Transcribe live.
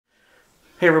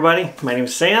Hey everybody, my name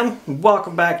is Sam.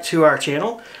 Welcome back to our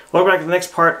channel. Welcome back to the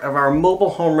next part of our mobile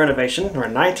home renovation, our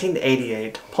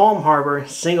 1988 Palm Harbor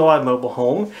single-wide mobile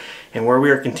home, and where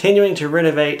we are continuing to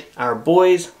renovate our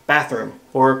boys' bathroom,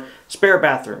 or spare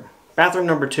bathroom, bathroom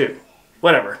number 2,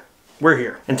 whatever. We're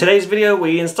here. In today's video,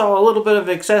 we install a little bit of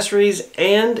accessories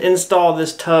and install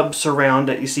this tub surround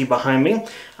that you see behind me.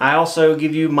 I also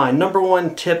give you my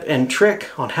 #1 tip and trick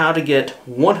on how to get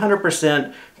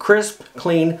 100% crisp,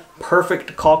 clean,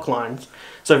 perfect caulk lines.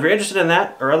 So if you're interested in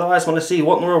that, or otherwise want to see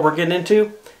what in the world we're getting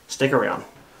into, stick around.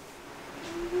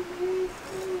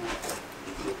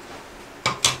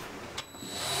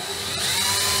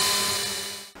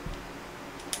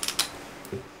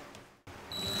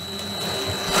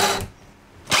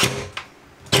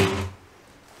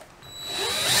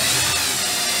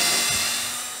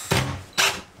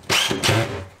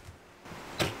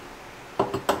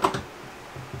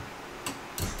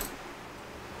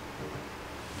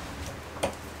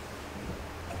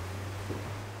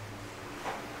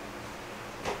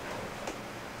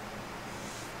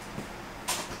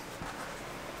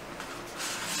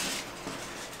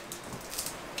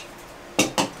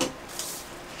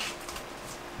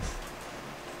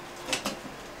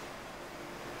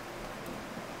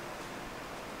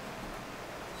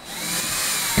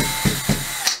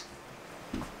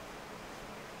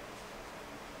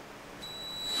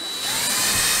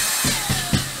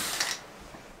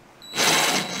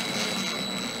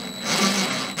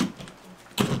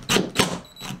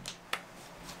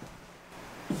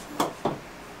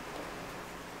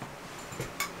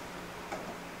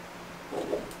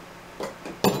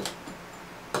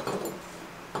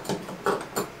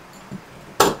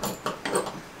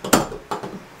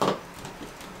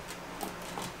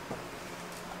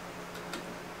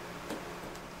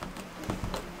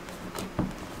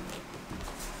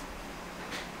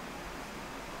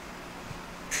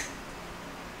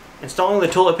 Installing the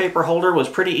toilet paper holder was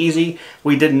pretty easy.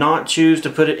 We did not choose to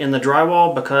put it in the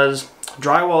drywall because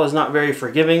drywall is not very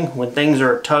forgiving when things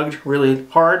are tugged really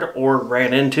hard or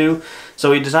ran into.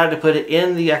 So we decided to put it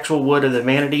in the actual wood of the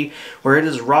vanity where it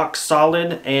is rock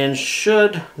solid and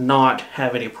should not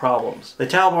have any problems. The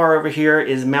towel bar over here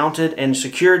is mounted and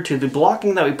secured to the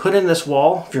blocking that we put in this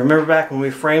wall. If you remember back when we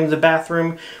framed the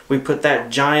bathroom, we put that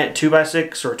giant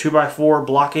 2x6 or 2x4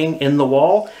 blocking in the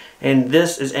wall, and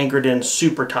this is anchored in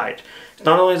super tight.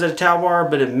 Not only is it a towel bar,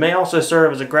 but it may also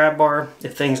serve as a grab bar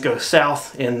if things go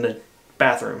south in the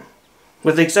bathroom.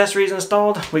 With the accessories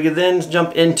installed, we could then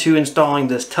jump into installing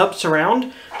this tub surround.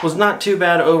 It was not too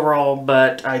bad overall,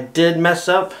 but I did mess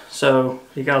up, so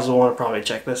you guys will want to probably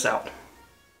check this out.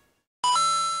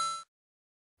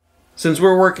 Since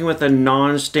we're working with a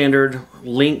non-standard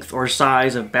length or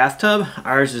size of bathtub,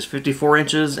 ours is 54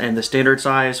 inches and the standard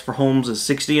size for homes is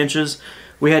 60 inches.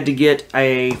 We had to get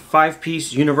a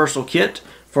 5-piece universal kit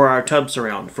for our tub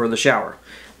surround for the shower.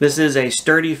 This is a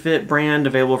Sturdy Fit brand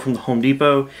available from the Home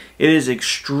Depot. It is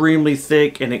extremely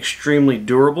thick and extremely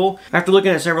durable. After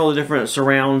looking at several different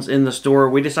surrounds in the store,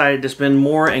 we decided to spend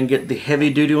more and get the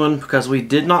heavy duty one because we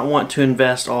did not want to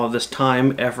invest all of this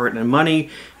time, effort, and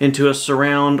money into a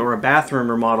surround or a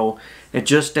bathroom remodel and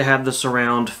just to have the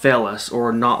surround fail us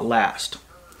or not last.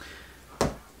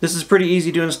 This is pretty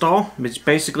easy to install. It's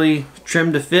basically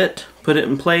trimmed to fit, put it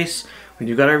in place. When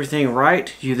you've got everything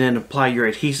right, you then apply your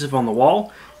adhesive on the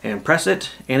wall and press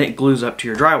it, and it glues up to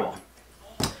your drywall.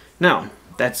 Now,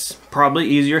 that's probably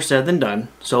easier said than done,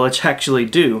 so let's actually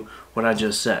do what I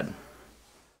just said.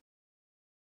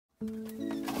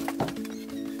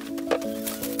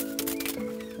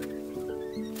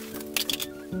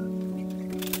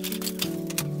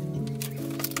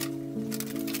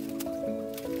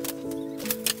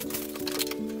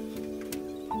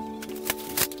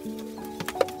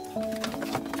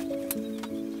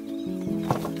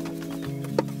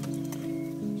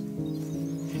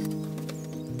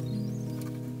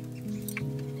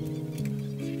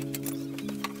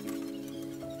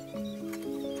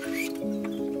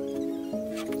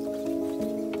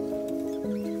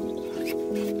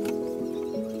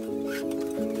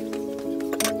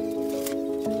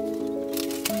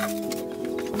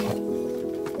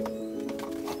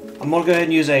 I'm going to go ahead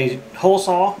and use a hole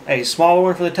saw, a smaller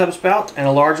one for the tub spout and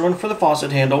a large one for the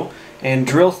faucet handle, and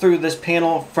drill through this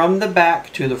panel from the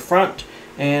back to the front,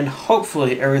 and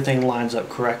hopefully everything lines up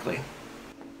correctly.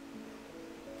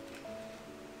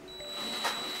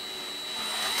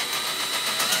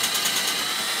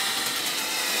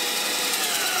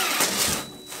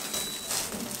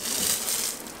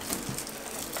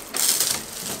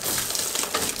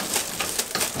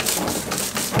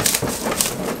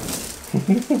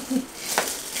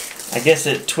 I guess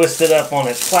it twisted up on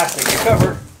its plastic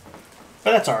cover,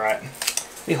 but that's alright.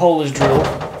 The hole is drilled,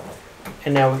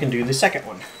 and now we can do the second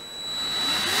one.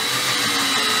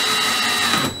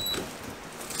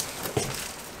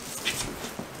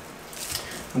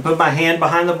 I put my hand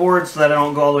behind the board so that I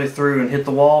don't go all the way through and hit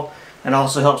the wall. It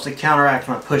also helps to counteract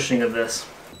my pushing of this.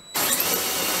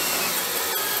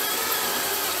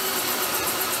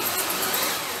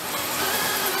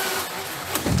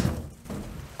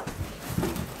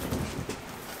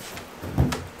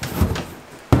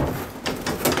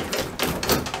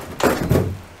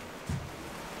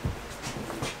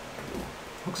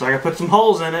 Looks like I put some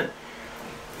holes in it.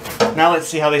 Now let's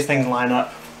see how these things line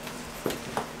up.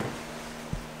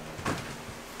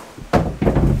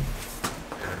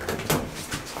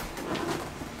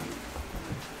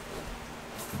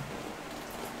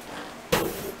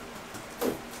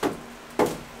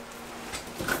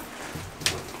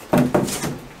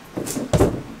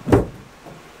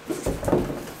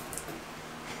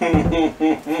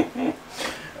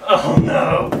 Oh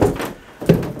no!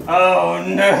 Oh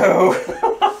no!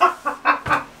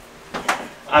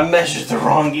 I measured the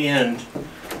wrong end,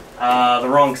 the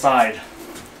wrong side.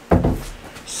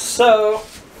 So,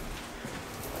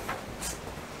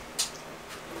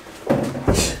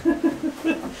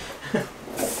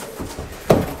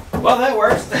 well, that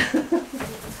works.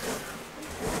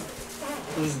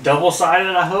 This is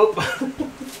double-sided, I hope.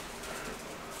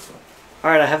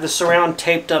 Alright, I have the surround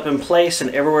taped up in place and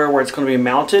everywhere where it's going to be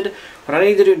mounted. What I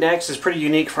need to do next is pretty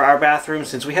unique for our bathroom.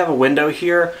 Since we have a window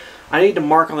here, I need to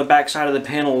mark on the back side of the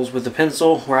panels with the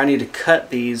pencil where I need to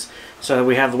cut these so that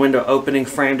we have the window opening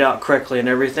framed out correctly and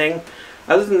everything.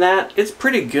 Other than that, it's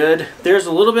pretty good. There's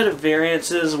a little bit of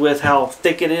variances with how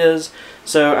thick it is,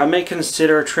 so I may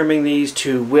consider trimming these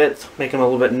to width, making them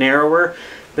a little bit narrower.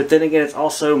 But then again, it's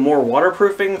also more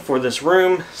waterproofing for this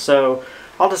room, so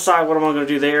I'll decide what I'm going to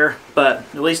do there. But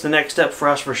at least the next step for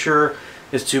us for sure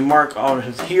is to mark on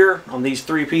here on these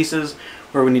three pieces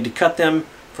where we need to cut them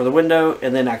for the window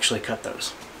and then actually cut those.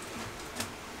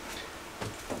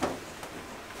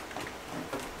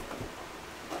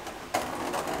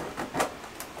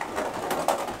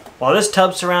 While this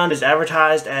tub surround is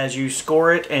advertised as you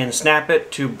score it and snap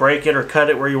it to break it or cut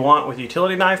it where you want with a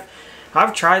utility knife,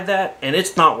 I've tried that and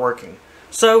it's not working.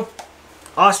 So,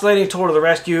 oscillating tool to the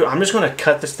rescue, I'm just going to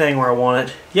cut this thing where I want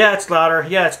it. Yeah, it's louder,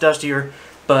 yeah, it's dustier,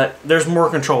 but there's more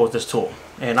control with this tool.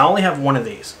 And I only have one of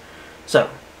these. So,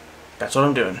 that's what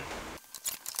I'm doing.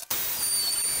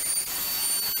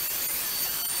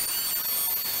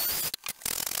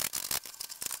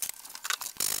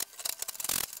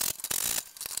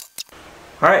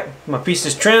 Alright, my piece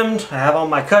is trimmed. I have all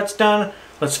my cuts done.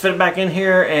 Let's fit it back in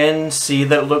here and see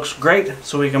that it looks great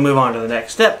so we can move on to the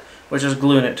next step, which is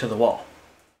gluing it to the wall.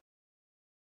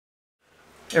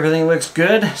 Everything looks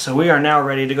good, so we are now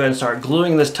ready to go ahead and start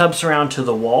gluing this tub surround to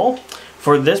the wall.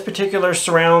 For this particular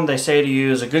surround, they say to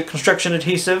use a good construction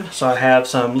adhesive, so I have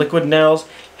some liquid nails,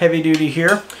 heavy duty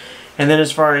here. And then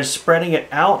as far as spreading it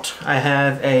out, I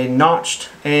have a notched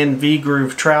and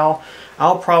V-groove trowel.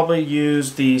 I'll probably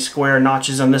use the square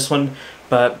notches on this one,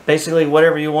 but basically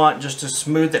whatever you want just to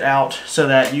smooth it out so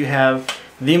that you have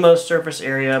the most surface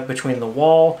area between the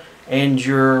wall and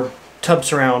your tub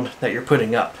surround that you're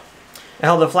putting up. I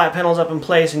held the flat panels up in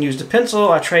place and used a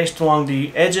pencil. I traced along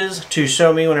the edges to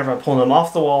show me whenever I pull them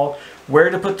off the wall where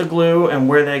to put the glue and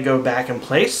where they go back in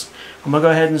place. I'm going to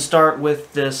go ahead and start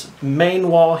with this main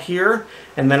wall here,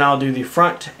 and then I'll do the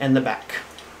front and the back.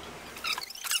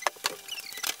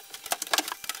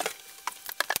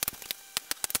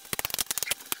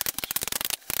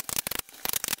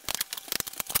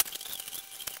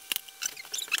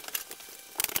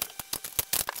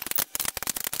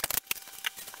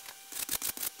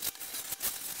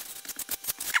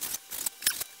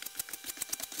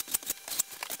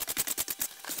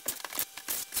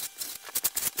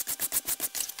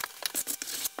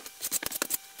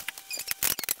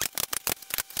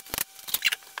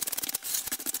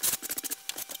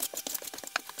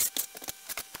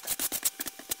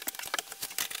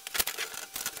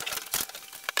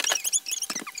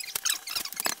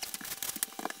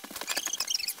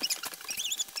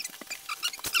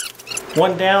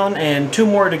 One down and two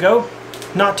more to go.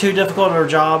 Not too difficult of a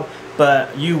job,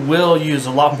 but you will use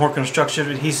a lot more construction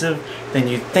adhesive than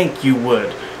you think you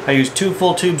would. I used 2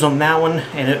 full tubes on that one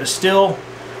and it was still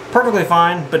perfectly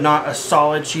fine, but not a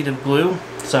solid sheet of glue.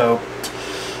 So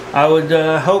I would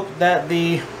hope that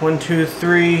the 1, 2,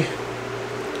 3,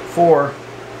 4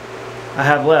 I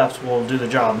have left will do the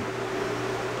job.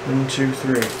 1, 2,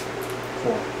 3,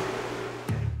 4.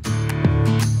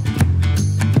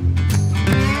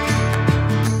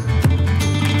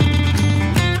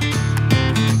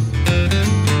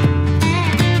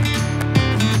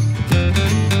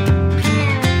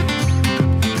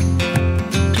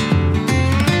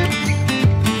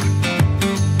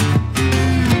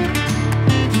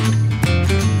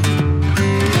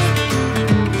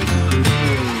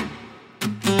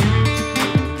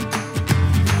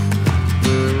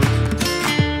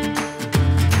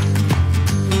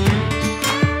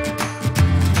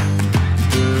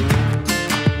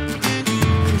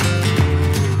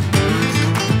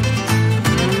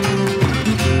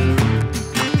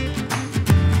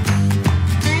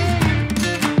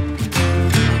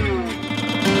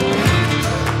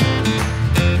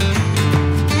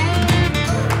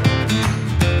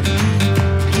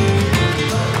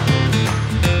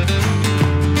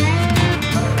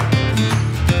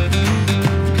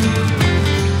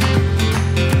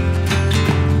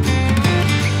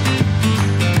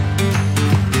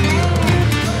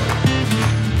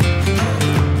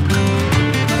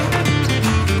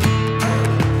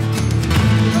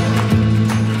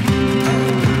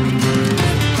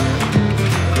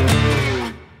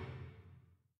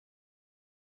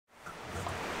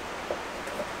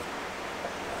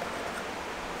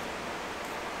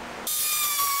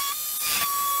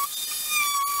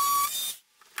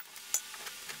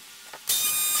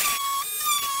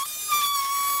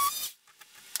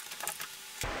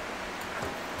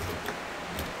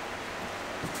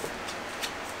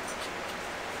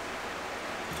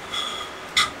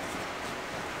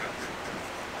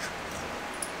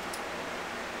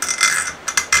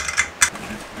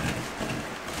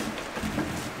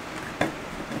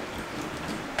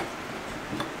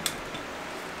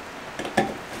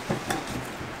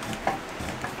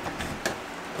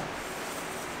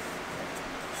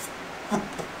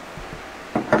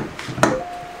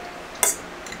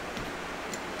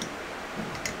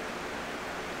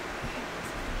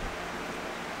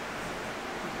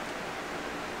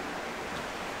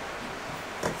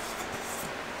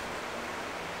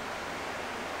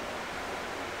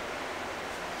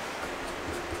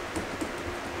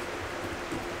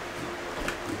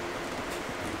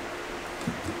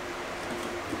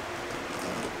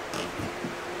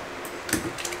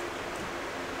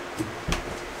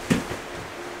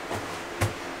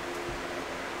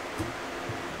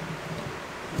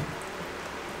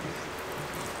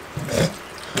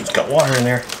 water in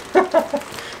there.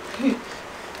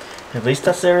 At least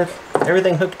that's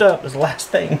everything hooked up is the last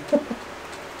thing.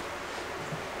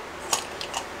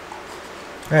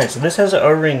 Alright, so this has an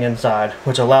O-ring inside,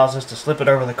 which allows us to slip it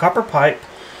over the copper pipe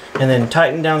and then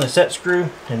tighten down the set screw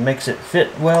and makes it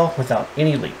fit well without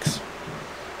any leaks.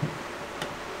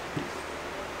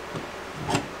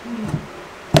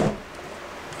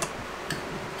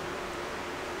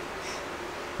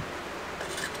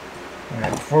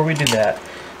 Alright, before we do that,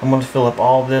 I'm going to fill up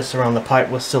all this around the pipe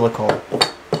with silicone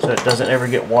so it doesn't ever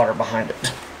get water behind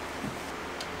it.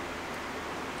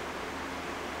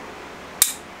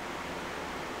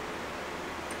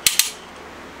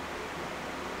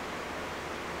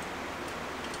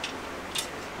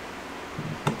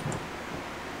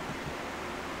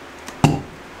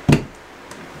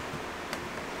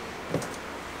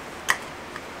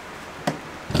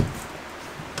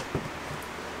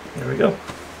 There we go.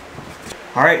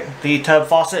 Alright, the tub,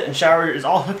 faucet, and shower is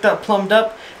all hooked up, plumbed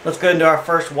up. Let's go into our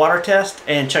first water test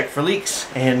and check for leaks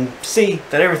and see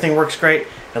that everything works great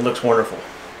and looks wonderful.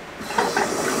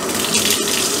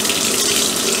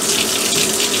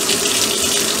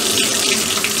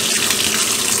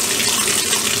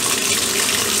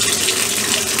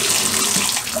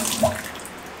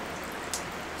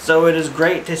 So it is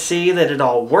great to see that it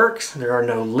all works. There are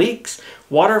no leaks.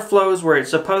 Water flows where it's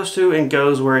supposed to and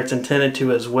goes where it's intended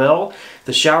to as well.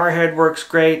 The shower head works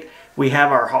great. We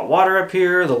have our hot water up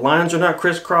here. The lines are not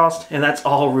crisscrossed, and that's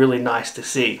all really nice to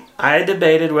see. I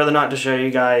debated whether or not to show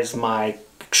you guys my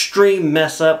extreme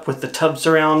mess up with the tub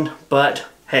surround, but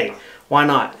hey, why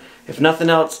not? If nothing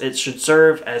else, it should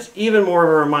serve as even more of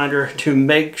a reminder to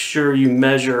make sure you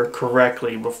measure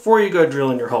correctly before you go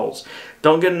drilling your holes.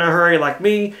 Don't get in a hurry like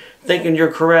me, thinking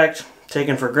you're correct,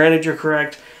 taking for granted you're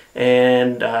correct,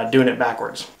 and doing it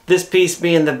backwards. This piece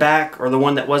being the back, or the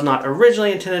one that was not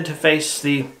originally intended to face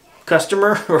the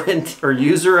customer or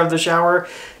user of the shower,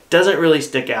 doesn't really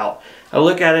stick out. I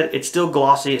look at it, it's still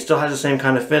glossy, it still has the same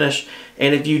kind of finish,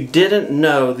 and if you didn't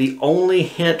know, the only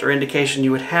hint or indication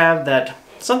you would have that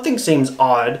something seems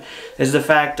odd is the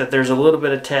fact that there's a little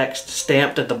bit of text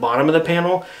stamped at the bottom of the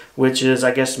panel, which is,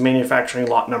 I guess, manufacturing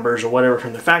lot numbers or whatever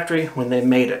from the factory when they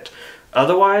made it.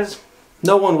 Otherwise,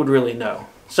 no one would really know.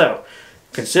 So,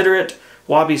 consider it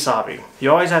wabi-sabi.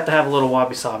 You always have to have a little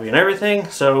wabi-sabi in everything,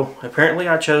 so apparently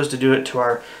I chose to do it to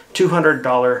our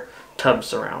 $200 tub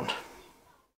surround.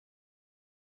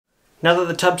 Now that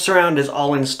the tub surround is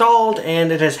all installed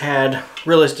and it has had,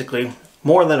 realistically,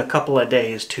 more than a couple of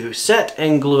days to set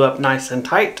and glue up nice and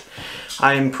tight,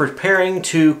 I am preparing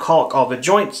to caulk all the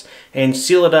joints and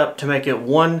seal it up to make it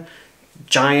one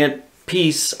giant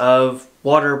piece of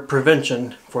water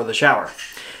prevention for the shower.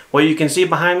 What you can see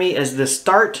behind me is the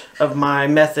start of my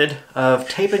method of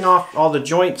taping off all the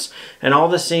joints and all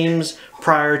the seams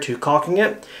prior to caulking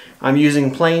it. I'm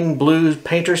using plain blue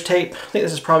painter's tape. I think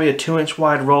this is probably a 2-inch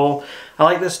wide roll. I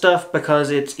like this stuff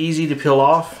because it's easy to peel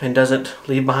off and doesn't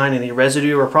leave behind any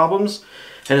residue or problems.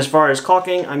 And as far as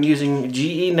caulking, I'm using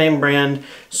GE name brand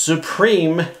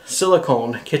Supreme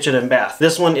Silicone Kitchen and Bath.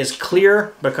 This one is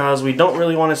clear because we don't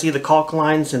really want to see the caulk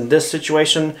lines in this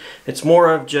situation. It's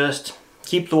more of just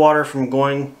keep the water from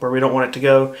going where we don't want it to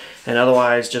go, and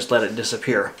otherwise just let it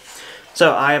disappear.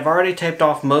 So I have already taped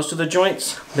off most of the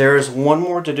joints. There's one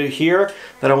more to do here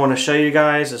that I want to show you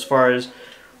guys as far as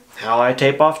how I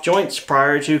tape off joints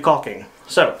prior to caulking.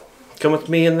 So come with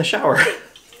me in the shower.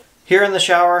 Here in the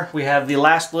shower we have the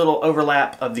last little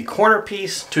overlap of the corner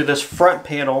piece to this front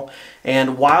panel,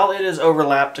 and while it is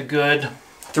overlapped a good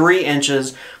 3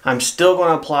 inches, I'm still going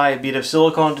to apply a bead of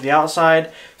silicone to the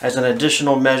outside as an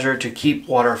additional measure to keep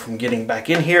water from getting back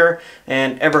in here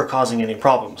and ever causing any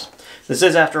problems. This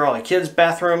is, after all, a kid's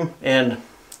bathroom, and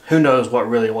who knows what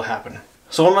really will happen.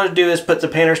 So what I'm going to do is put the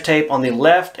painter's tape on the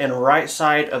left and right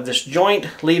side of this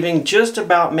joint, leaving just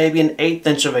about maybe an 1/8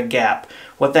 inch of a gap.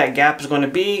 What that gap is going to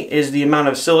be is the amount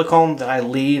of silicone that I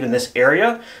leave in this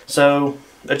area. So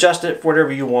adjust it for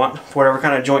whatever you want, for whatever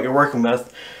kind of joint you're working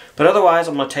with. But otherwise,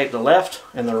 I'm going to tape the left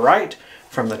and the right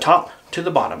from the top to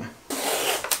the bottom.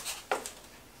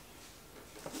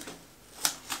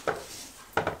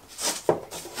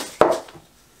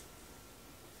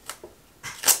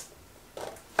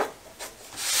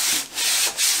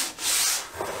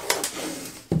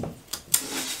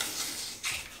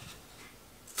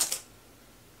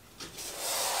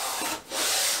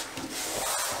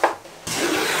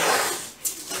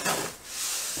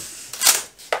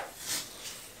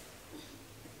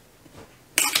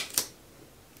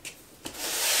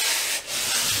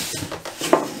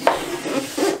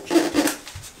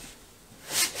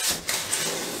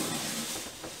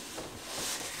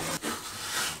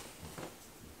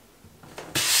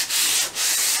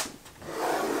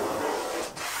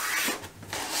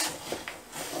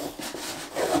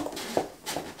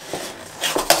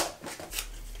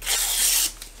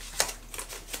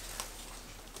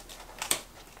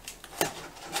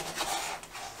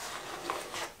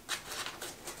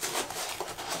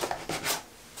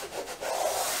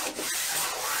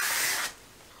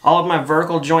 All of my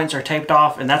vertical joints are taped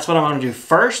off, and that's what I'm going to do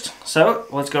first. So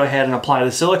let's go ahead and apply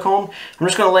the silicone. I'm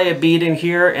just going to lay a bead in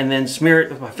here and then smear it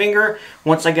with my finger.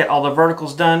 Once I get all the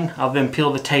verticals done, I'll then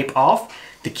peel the tape off.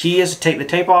 The key is to take the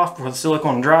tape off before the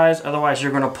silicone dries, otherwise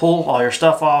you're going to pull all your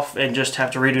stuff off and just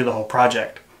have to redo the whole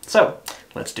project. So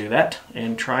let's do that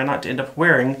and try not to end up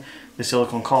wearing the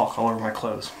silicone caulk all over my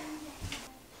clothes.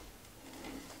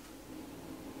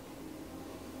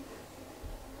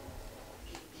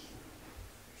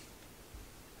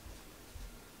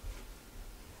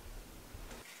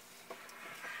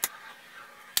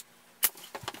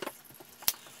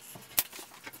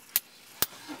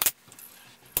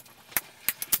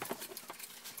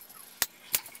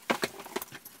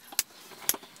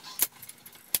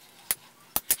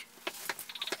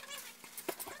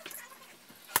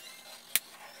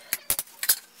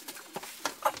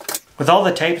 With all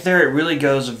the tape there, it really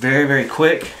goes very, very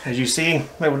quick. As you see,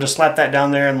 I'm able to slap that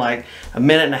down there in like a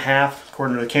minute and a half,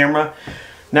 according to the camera.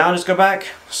 Now I'll just go back,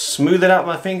 smooth it out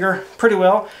with my finger pretty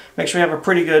well, make sure you have a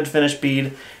pretty good finished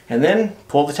bead, and then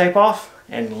pull the tape off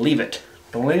and leave it.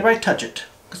 Don't let anybody touch it,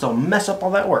 because they'll mess up all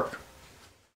that work.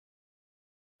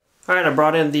 Alright, I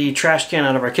brought in the trash can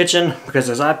out of our kitchen because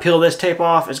as I peel this tape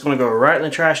off, it's going to go right in the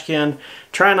trash can.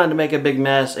 Try not to make a big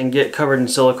mess and get covered in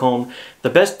silicone. The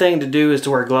best thing to do is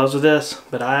to wear gloves with this,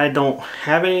 but I don't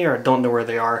have any or I don't know where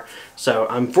they are, so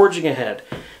I'm forging ahead.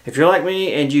 If you're like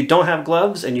me and you don't have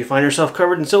gloves and you find yourself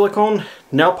covered in silicone,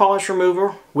 nail polish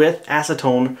remover with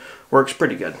acetone works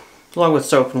pretty good, along with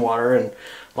soap and water and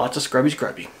lots of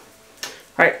scrubby.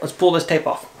 Alright, let's pull this tape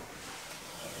off.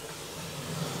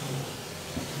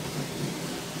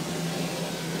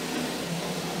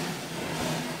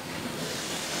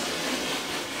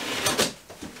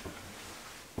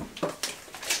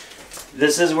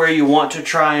 This is where you want to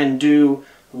try and do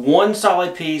one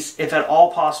solid piece, if at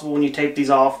all possible, when you tape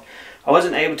these off. I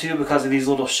wasn't able to because of these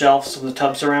little shelves with the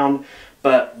tubs around,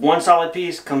 but one solid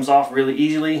piece comes off really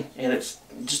easily, and it's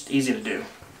just easy to do.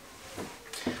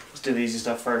 Let's do the easy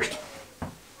stuff first.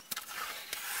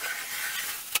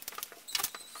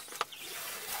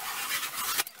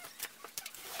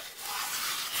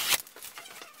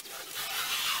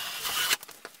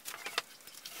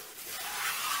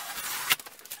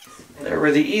 There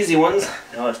were the easy ones.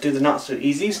 Now let's do the not so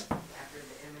easies.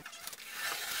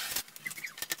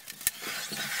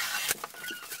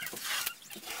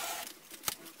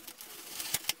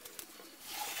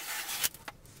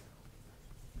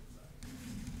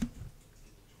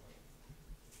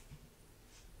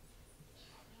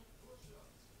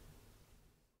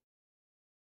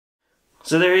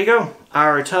 So there you go.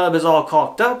 Our tub is all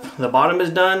caulked up, the bottom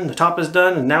is done, the top is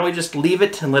done, and now we just leave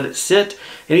it and let it sit.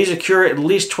 It needs to cure at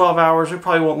least 12 hours. We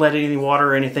probably won't let any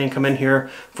water or anything come in here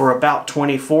for about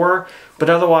 24, but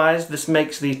otherwise this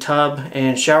makes the tub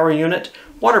and shower unit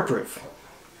waterproof.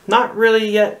 Not really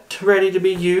yet ready to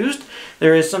be used.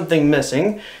 There is something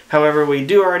missing. However, we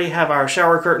do already have our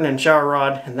shower curtain and shower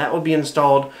rod, and that will be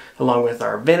installed along with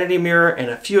our vanity mirror and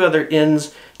a few other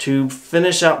ends to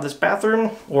finish out this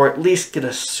bathroom, or at least get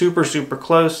us super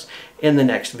close in the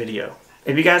next video.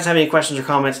 If you guys have any questions or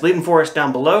comments, leave them for us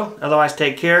down below. Otherwise,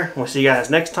 take care. We'll see you guys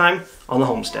next time on the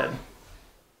homestead.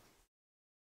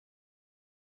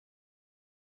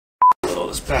 Oh,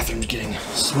 this bathroom's getting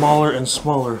smaller and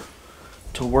smaller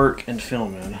to work and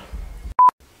film in.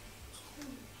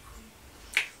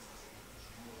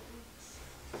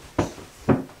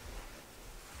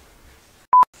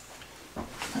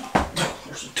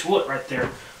 There's a toilet right there.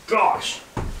 Gosh!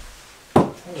 I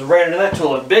just ran into that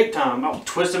toilet big time. I was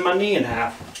twisting my knee in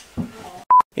half.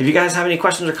 If you guys have any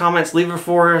questions or comments, leave it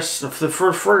for us.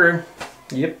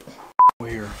 Yep.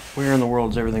 Where in the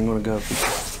world is everything going to go?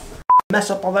 Mess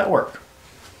up all that work.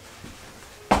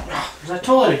 There's that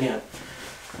toilet again.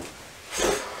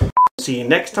 See you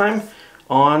next time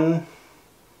on...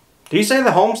 Did you say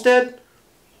the homestead?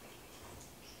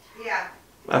 Yeah.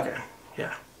 Okay,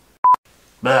 yeah.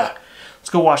 Bah. Let's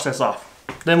go wash this off.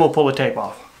 Then we'll pull the tape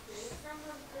off.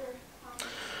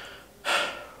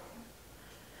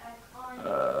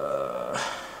 I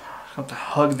have to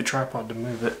hug the tripod to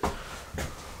move it.